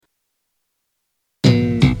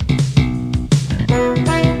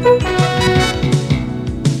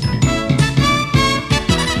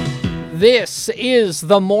This is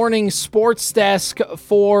the Morning Sports Desk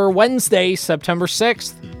for Wednesday, September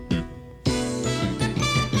 6th.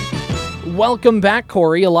 Welcome back,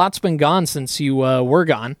 Corey. A lot's been gone since you were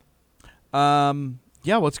gone.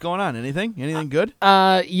 Yeah, what's going on? Anything good?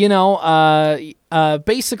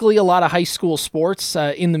 Basically a lot of high school sports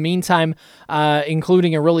in the meantime,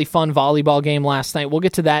 including a really fun volleyball game last night. We'll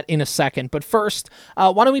get to that in a second. But first,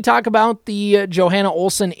 why don't we talk about the Johanna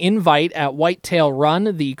Olson Invite at Whitetail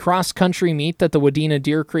Run, the cross-country meet that the Wadena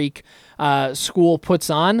Deer Creek school puts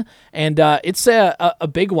on. And it's a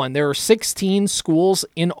big one. There are 16 schools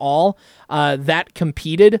in all that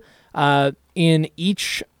competed in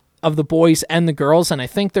each of the boys and the girls, and I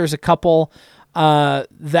think there's a couple I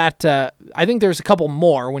think there's a couple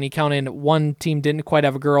more when you count in one team didn't quite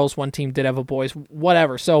have a girls, one team did have a boys,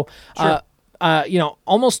 whatever. So, sure.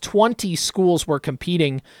 Almost 20 schools were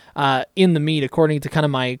competing in the meet, according to kind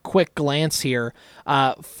of my quick glance here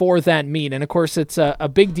for that meet. And, of course, it's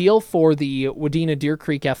a big deal for the Wadena Deer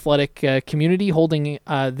Creek athletic community holding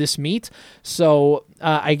this meet. So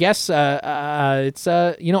I guess it's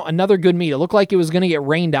another good meet. It looked like it was going to get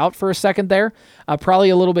rained out for a second there,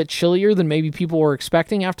 probably a little bit chillier than maybe people were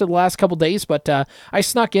expecting after the last couple days. But I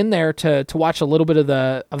snuck in there to watch a little bit of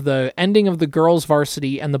the ending of the girls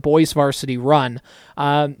varsity and the boys varsity run.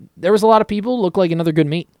 There was a lot of people. Looked like another good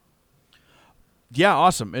meet. Yeah,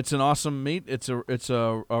 awesome. It's an awesome meet. It's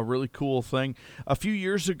a really cool thing. A few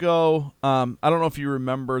years ago, I don't know if you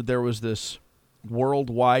remember, there was this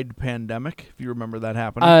worldwide pandemic, if you remember that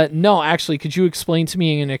happening. No, actually, could you explain to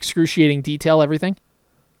me in excruciating detail everything?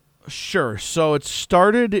 Sure. So it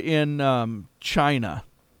started in China.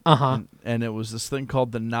 Uh-huh. And it was this thing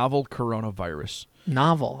called the novel coronavirus.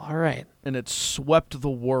 Novel, all right. And it swept the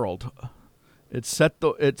world. It set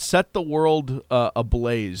the world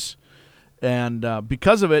ablaze. And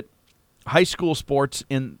because of it, high school sports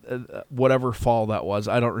in whatever fall that was,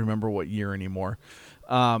 I don't remember what year anymore,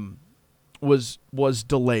 was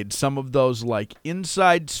delayed. Some of those, like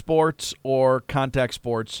inside sports or contact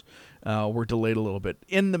sports, were delayed a little bit.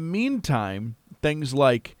 In the meantime, things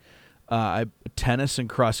like tennis and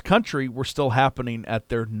cross country were still happening at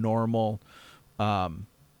their normal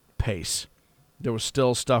pace. There was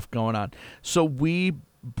still stuff going on. So we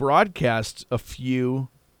broadcast a few.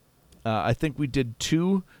 I think we did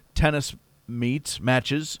 2 tennis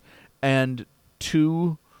matches and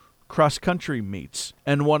 2 cross-country meets,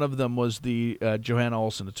 and one of them was the Johanna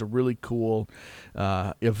Olson. It's a really cool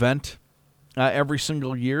event every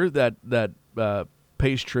single year that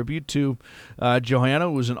pays tribute to Johanna,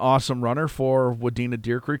 who was an awesome runner for Wadena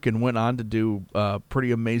Deer Creek and went on to do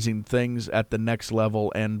pretty amazing things at the next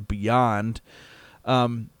level and beyond.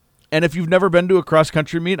 And if you've never been to a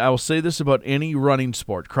cross-country meet, I will say this about any running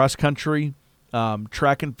sport, cross-country,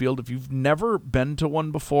 track and field. If you've never been to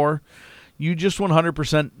one before, you just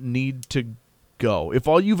 100% need to go. If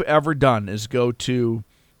all you've ever done is go to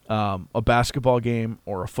a basketball game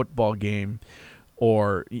or a football game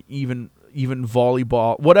or even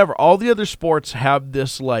volleyball, whatever, all the other sports have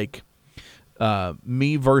this like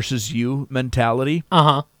me versus you mentality.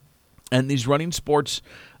 Uh-huh. And these running sports,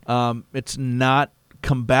 it's not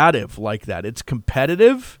combative like that. It's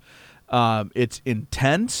competitive, it's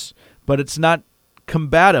intense, but it's not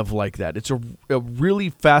combative like that. It's a really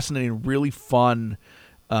fascinating, really fun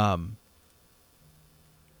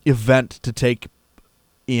event to take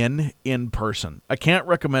in person. I can't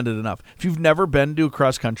recommend it enough. If you've never been to a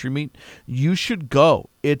cross-country meet, you should go.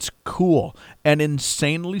 It's cool and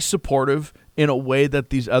insanely supportive in a way that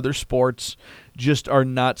these other sports just are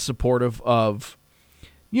not supportive of.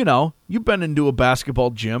 You know, you've been into a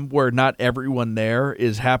basketball gym where not everyone there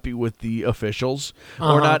is happy with the officials,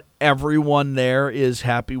 or not everyone there is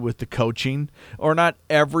happy with the coaching, or not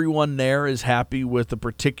everyone there is happy with a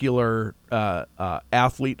particular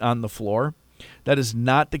athlete on the floor. That is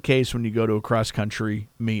not the case when you go to a cross-country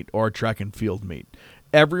meet or a track and field meet.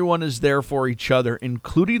 Everyone is there for each other,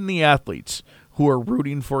 including the athletes who are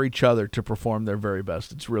rooting for each other to perform their very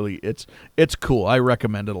best. It's cool. I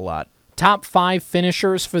recommend it a lot. Top 5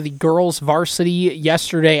 finishers for the girls varsity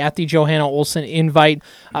yesterday at the Johanna Olson Invite.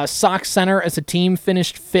 Sauk Center as a team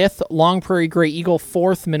finished 5th, Long Prairie Gray Eagle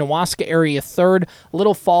 4th, Minnewaska area 3rd,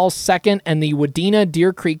 Little Falls 2nd, and the Wadena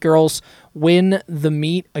Deer Creek girls win the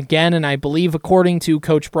meet again, and I believe, according to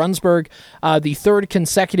Coach Brunsberg, the 3rd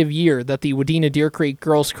consecutive year that the Wadena Deer Creek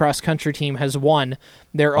girls cross-country team has won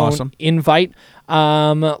their own invite.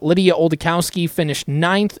 Lydia Oldakowski finished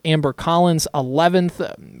 9th, Amber Collins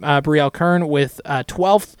 11th, Brielle Kern with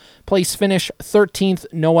 12th place finish, 13th,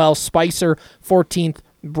 Noelle Spicer 14th,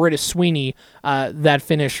 Britta Sweeney that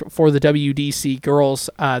finish for the WDC girls,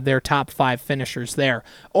 their top 5 finishers there.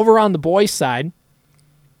 Over on the boys' side,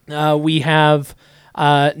 we have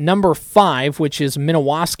number 5, which is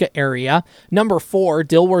Minnewaska area. Number 4,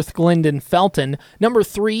 Dilworth, Glendon, Felton. Number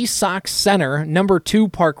 3, Sauk Center. Number 2,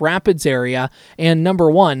 Park Rapids area. And number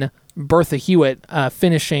 1, Bertha Hewitt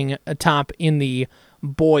finishing atop in the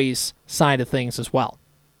boys' side of things as well.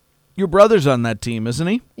 Your brother's on that team, isn't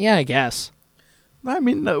he? Yeah, I guess. I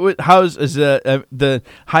mean, how's the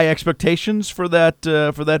high expectations for that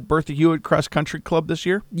Bertha Hewitt cross country club this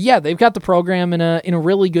year? Yeah, they've got the program in a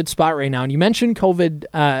really good spot right now. And you mentioned COVID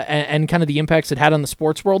and kind of the impacts it had on the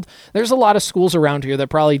sports world. There's a lot of schools around here that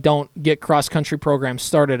probably don't get cross country programs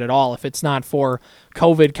started at all if it's not for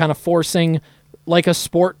COVID kind of forcing like a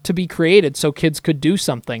sport to be created so kids could do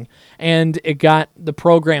something. And it got the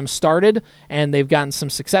program started, and they've gotten some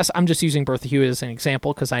success. I'm just using Bertha Hewitt as an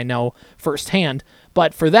example because I know firsthand.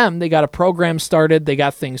 But for them, they got a program started. They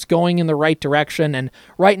got things going in the right direction, and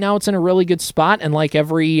right now it's in a really good spot. And like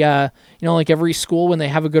every school, when they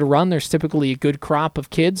have a good run, there's typically a good crop of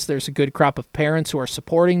kids. There's a good crop of parents who are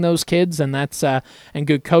supporting those kids, and that's and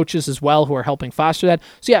good coaches as well who are helping foster that.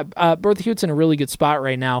 So yeah, Bertha Hewitt's in a really good spot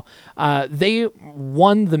right now. They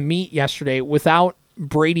won the meet yesterday without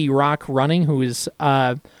Brady Rock running, who is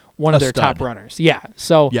one of their top runners. Yeah.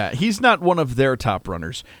 So yeah, he's not one of their top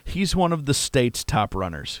runners. He's one of the state's top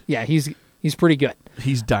runners. Yeah, he's pretty good.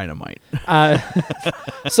 He's dynamite.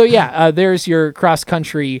 So yeah, there's your cross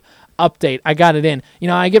country update. I got it in.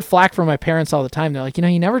 I get flack from my parents all the time. They're like,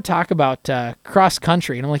 you never talk about cross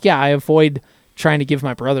country, and I'm like, yeah, I avoid trying to give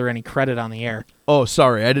my brother any credit on the air. Oh,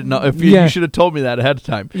 sorry, I didn't know. If you should have told me that ahead of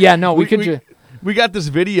time. Yeah, no, we could. We got this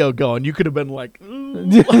video going. You could have been like,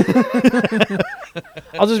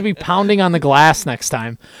 I'll just be pounding on the glass next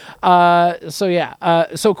time.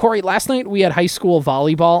 So Corey, last night we had high school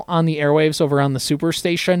volleyball on the airwaves over on the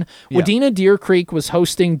Superstation. Yeah. Wadena Deer Creek was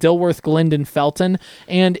hosting Dilworth, Glendon, Felton,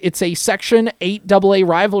 and it's a Section 8 AA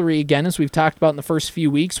rivalry again, as we've talked about in the first few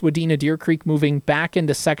weeks. Wadena Deer Creek moving back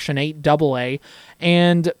into Section 8 AA,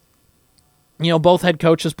 and both head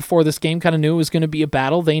coaches before this game kind of knew it was going to be a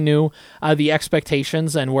battle. They knew the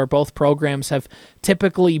expectations and where both programs have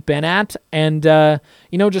typically been at. And,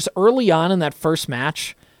 just early on in that first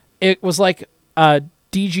match, it was like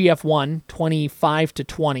DGF won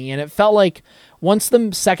 25-20. And it felt like once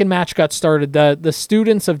the second match got started, the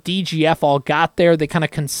students of DGF all got there. They kind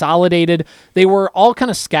of consolidated. They were all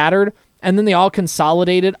kind of scattered, and then they all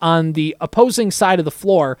consolidated on the opposing side of the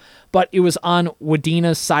floor, but it was on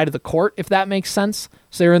Wadena's side of the court, if that makes sense.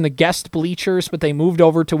 So they were in the guest bleachers, but they moved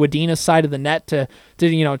over to Wadena's side of the net to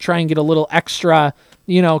try and get a little extra,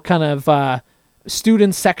 kind of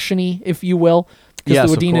student section-y, if you will.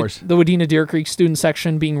 Yes, of course. The Wadena Deer Creek student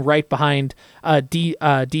section being right behind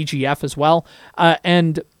DGF as well.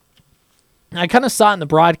 And I kind of saw it in the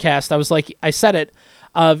broadcast. I said it,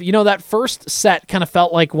 that first set kind of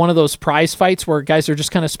felt like one of those prize fights where guys are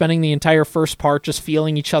just kind of spending the entire first part just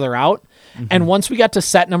feeling each other out. Mm-hmm. And once we got to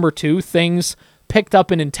set number 2, things picked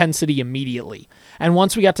up in intensity immediately. And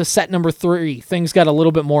once we got to set number 3, things got a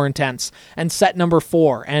little bit more intense. And set number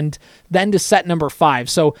 4, and then to set number 5.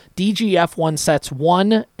 So DGF won sets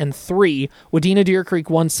 1 and 3. Wadena Deer Creek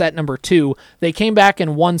won set number 2. They came back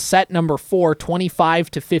and won set number 4,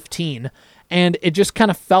 25-15. And it just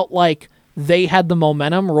kind of felt like they had the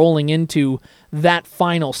momentum rolling into that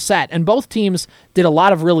final set. And both teams did a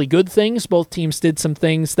lot of really good things. Both teams did some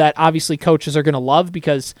things that obviously coaches are going to love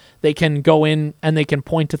because they can go in and they can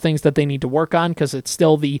point to things that they need to work on because it's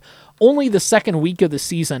still only the second week of the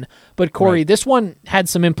season. But Corey, right, this one had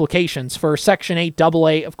some implications for Section 8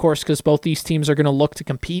 AA, of course, because both these teams are going to look to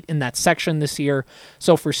compete in that section this year.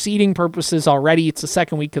 So for seeding purposes already, it's the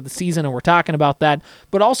second week of the season and we're talking about that.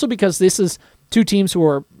 But also because this is two teams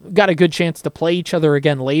who got a good chance to play each other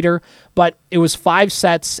again later, but it was 5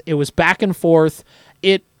 sets. It was back and forth.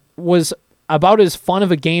 It was about as fun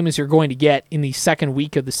of a game as you're going to get in the second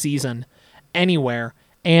week of the season anywhere.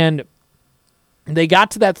 And they got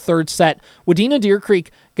to that third set. Wadena Deer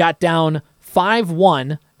Creek got down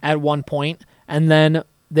 5-1 at one point, and then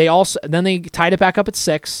they tied it back up at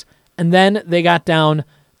 6, and then they got down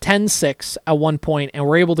 10-6 at one point and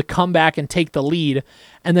were able to come back and take the lead,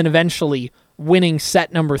 and then eventually winning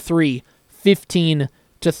set number 3,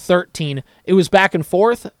 15-13. It was back and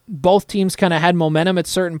forth. Both teams kind of had momentum at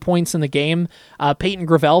certain points in the game. Peyton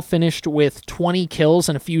Gravel finished with 20 kills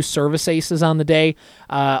and a few service aces on the day.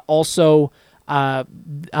 Also,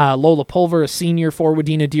 Lola Pulver, a senior for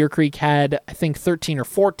Wadena Deer Creek, had, I think, 13 or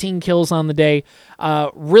 14 kills on the day.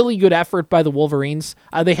 Really good effort by the Wolverines.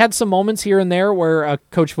 They had some moments here and there where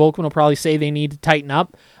Coach Volkman will probably say they need to tighten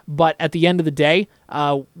up, but at the end of the day,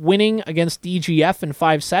 winning against DGF in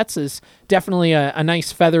 5 sets is definitely a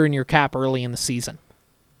nice feather in your cap early in the season.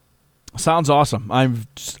 Sounds awesome. I'm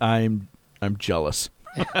jealous.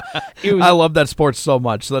 I love that sport so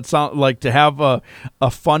much. So that sounds like to have a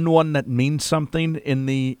fun one that means something in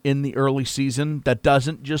the early season that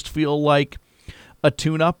doesn't just feel like a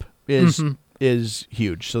tune-up is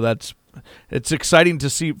huge. So it's exciting to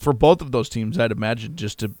see for both of those teams, I'd imagine,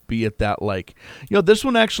 just to be at that, like, this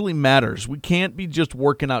one actually matters. We can't be just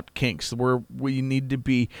working out kinks. We need to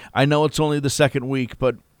be, I know it's only the second week,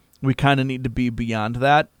 but we kind of need to be beyond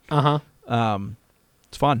that.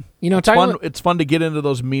 It's fun. It's fun to get into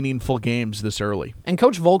those meaningful games this early. And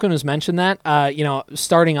Coach Volkan has mentioned that,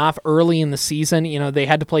 starting off early in the season, they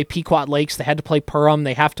had to play Pequot Lakes, they had to play Perham,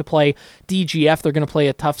 they have to play DGF. They're going to play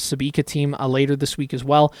a tough Sabika team later this week as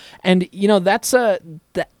well. And,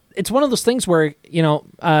 it's one of those things where,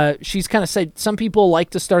 she's kind of said some people like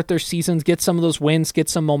to start their seasons, get some of those wins, get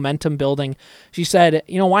some momentum building. She said,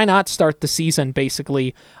 why not start the season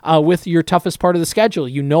basically with your toughest part of the schedule?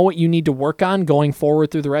 You know what you need to work on going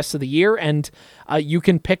forward through the rest of the year, and you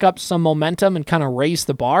can pick up some momentum and kind of raise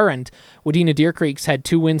the bar. And Wadena Deer Creek's had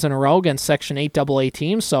 2 wins in a row against Section 8 AA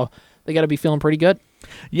teams, so they got to be feeling pretty good.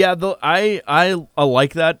 Yeah, I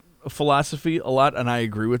like that philosophy a lot, and I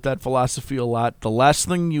agree with that philosophy a lot. The last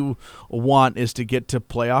thing you want is to get to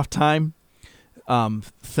playoff time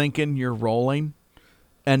thinking you're rolling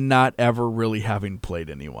and not ever really having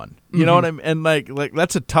played anyone. You know what I mean? And like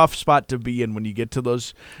that's a tough spot to be in when you get to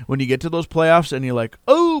those playoffs and you're like,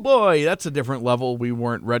 oh boy, that's a different level we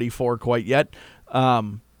weren't ready for quite yet.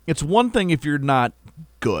 It's one thing if you're not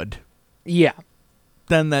good. Yeah.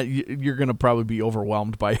 Then that you're going to probably be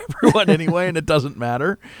overwhelmed by everyone anyway, and it doesn't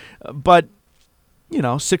matter. But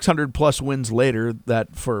 600 plus wins later,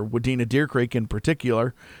 that for Wadena Deer Creek in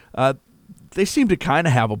particular, they seem to kind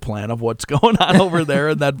of have a plan of what's going on over there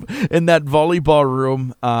in that volleyball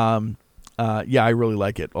room. I really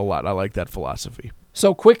like it a lot. I like that philosophy.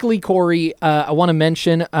 So quickly, Corey, I want to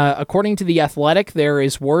mention, according to The Athletic, there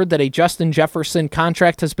is word that a Justin Jefferson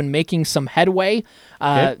contract has been making some headway.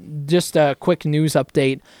 Okay. Just a quick news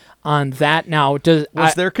update on that. Now,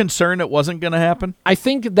 was there concern it wasn't going to happen? I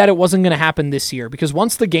think that it wasn't going to happen this year because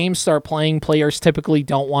once the games start playing, players typically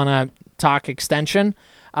don't want to talk extension.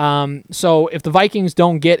 So if the Vikings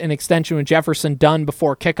don't get an extension with Jefferson done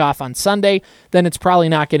before kickoff on Sunday, then it's probably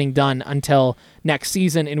not getting done until next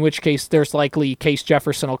season, in which case there's likely case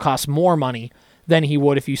Jefferson will cost more money than he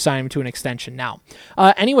would if you sign him to an extension now.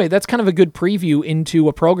 Anyway, that's kind of a good preview into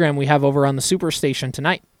a program we have over on the Superstation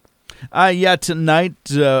tonight. Tonight,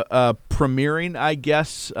 premiering, I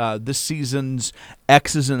guess, this season's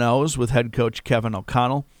X's and O's with head coach Kevin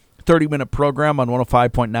O'Connell. 30-minute program on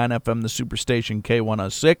 105.9 FM, the Superstation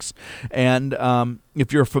K106. And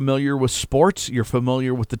if you're familiar with sports, you're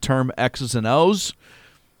familiar with the term X's and O's.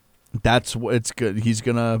 That's what it's good.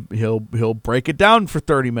 He'll break it down for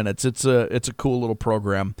 30 minutes. It's a cool little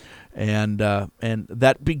program, and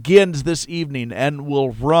that begins this evening and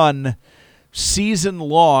will run season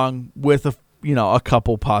long with a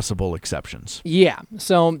couple possible exceptions. Yeah.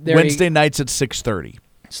 So Wednesday nights at 6:30.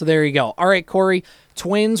 So there you go. All right, Corey.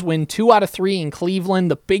 Twins win 2 out of 3 in Cleveland,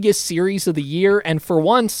 the biggest series of the year. And for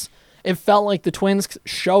once, it felt like the Twins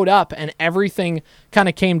showed up and everything kind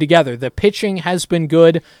of came together. The pitching has been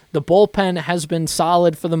good. The bullpen has been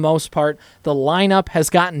solid for the most part. The lineup has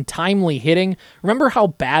gotten timely hitting. Remember how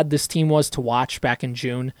bad this team was to watch back in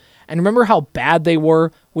June? And remember how bad they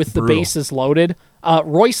were with the bases loaded?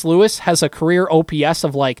 Royce Lewis has a career OPS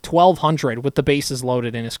of like 1,200 with the bases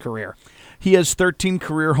loaded in his career. He has 13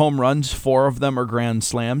 career home runs. 4 of them are grand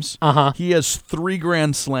slams. He has 3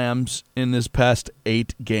 grand slams in his past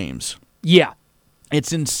 8 games. Yeah.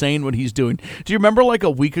 It's insane what he's doing. Do you remember like a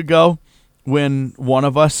week ago when one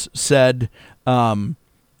of us said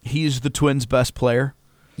he's the Twins' best player?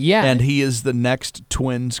 Yeah. And he is the next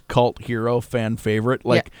Twins cult hero, fan favorite.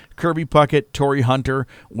 Like Kirby Puckett, Torrey Hunter,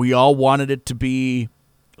 we all wanted it to be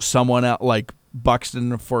someone else, like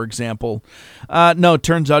Buxton, for example. No,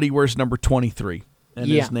 turns out he wears number 23, and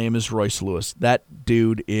his name is Royce Lewis. That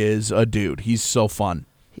dude is a dude. He's so fun.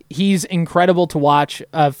 He's incredible to watch.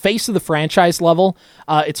 Face of the franchise level.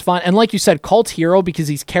 It's fun. And like you said, cult hero because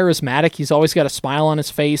he's charismatic. He's always got a smile on his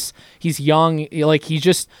face. He's young. He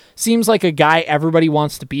just seems like a guy everybody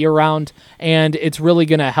wants to be around, and it's really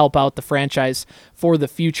going to help out the franchise for the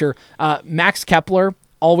future. Max Kepler,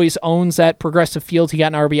 always owns at Progressive Field. He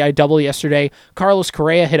got an RBI double yesterday. Carlos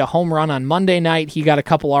Correa hit a home run on Monday night. He got a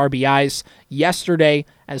couple RBIs yesterday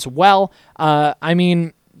as well.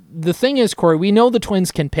 The thing is, Corey, we know the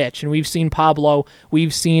Twins can pitch, and we've seen Pablo.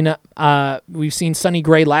 We've seen Sonny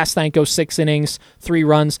Gray last night go 6 innings, 3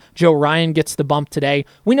 runs. Joe Ryan gets the bump today.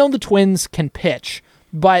 We know the Twins can pitch,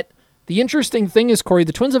 but the interesting thing is, Corey,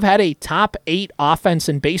 the Twins have had a top 8 offense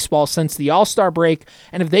in baseball since the All-Star break,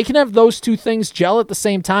 and if they can have those two things gel at the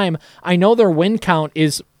same time, I know their win count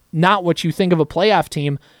is not what you think of a playoff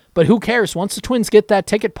team, but who cares? Once the Twins get that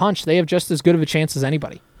ticket punch, they have just as good of a chance as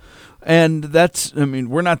anybody. And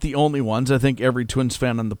we're not the only ones. I think every Twins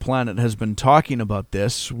fan on the planet has been talking about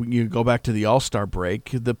this. When you go back to the All-Star break,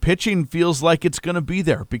 the pitching feels like it's going to be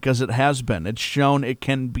there because it has been. It's shown it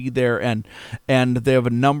can be there, and they have a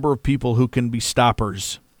number of people who can be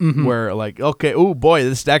stoppers. Mm-hmm. Where okay, oh boy,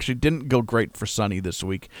 this actually didn't go great for Sonny this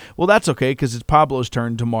week. Well, that's okay because it's Pablo's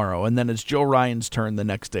turn tomorrow, and then it's Joe Ryan's turn the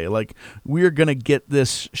next day. We're going to get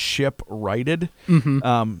this ship righted.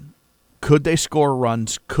 Mm-hmm. Could they score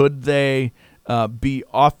runs? Could they be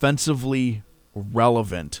offensively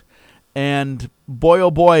relevant? And boy,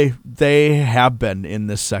 oh boy, they have been in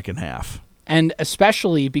this second half. And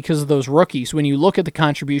especially because of those rookies. When you look at the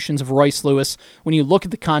contributions of Royce Lewis, when you look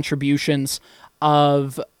at the contributions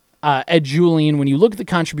of Ed Julian, when you look at the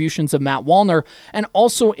contributions of Matt Wallner, and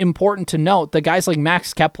also important to note, the guys like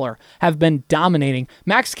Max Kepler have been dominating.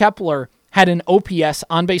 Max Kepler had an OPS,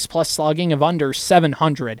 on-base plus slugging, of under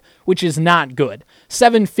 700, which is not good.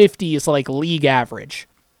 750 is league average.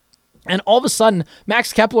 And all of a sudden,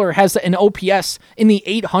 Max Kepler has an OPS in the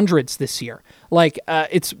 800s this year.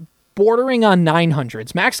 It's bordering on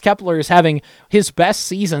 900s. Max Kepler is having his best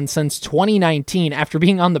season since 2019 after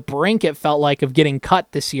being on the brink, it felt like, of getting cut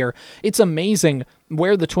this year. It's amazing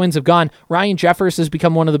where the Twins have gone. Ryan Jefferson has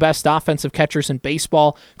become one of the best offensive catchers in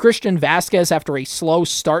baseball. Christian Vasquez, after a slow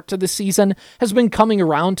start to the season, has been coming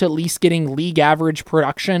around to at least getting league average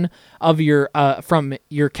production of your from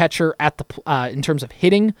your catcher at the in terms of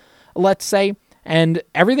hitting, let's say. And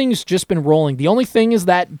everything's just been rolling. The only thing is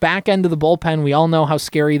that back end of the bullpen. We all know how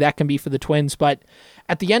scary that can be for the Twins, but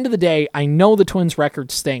at the end of the day, I know the Twins' record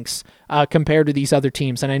stinks compared to these other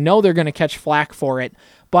teams, and I know they're going to catch flack for it,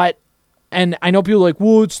 and I know people are like,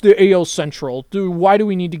 well, it's the AL Central. Why do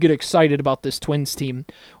we need to get excited about this Twins team?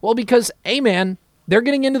 Well, because, they're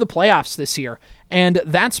getting into the playoffs this year, and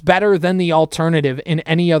that's better than the alternative in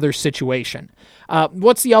any other situation.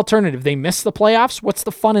 What's the alternative? They miss the playoffs? What's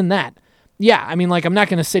the fun in that? Yeah, I'm not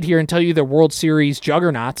going to sit here and tell you they're World Series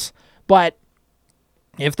juggernauts, but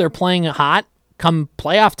if they're playing hot, come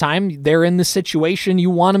playoff time, they're in the situation you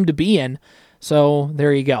want them to be in. So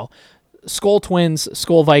there you go. Skol Twins,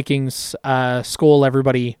 Skol Vikings, Skol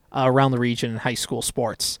everybody around the region in high school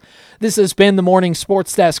sports. This has been the Morning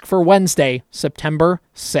Sports Desk for Wednesday, September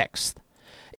 6th.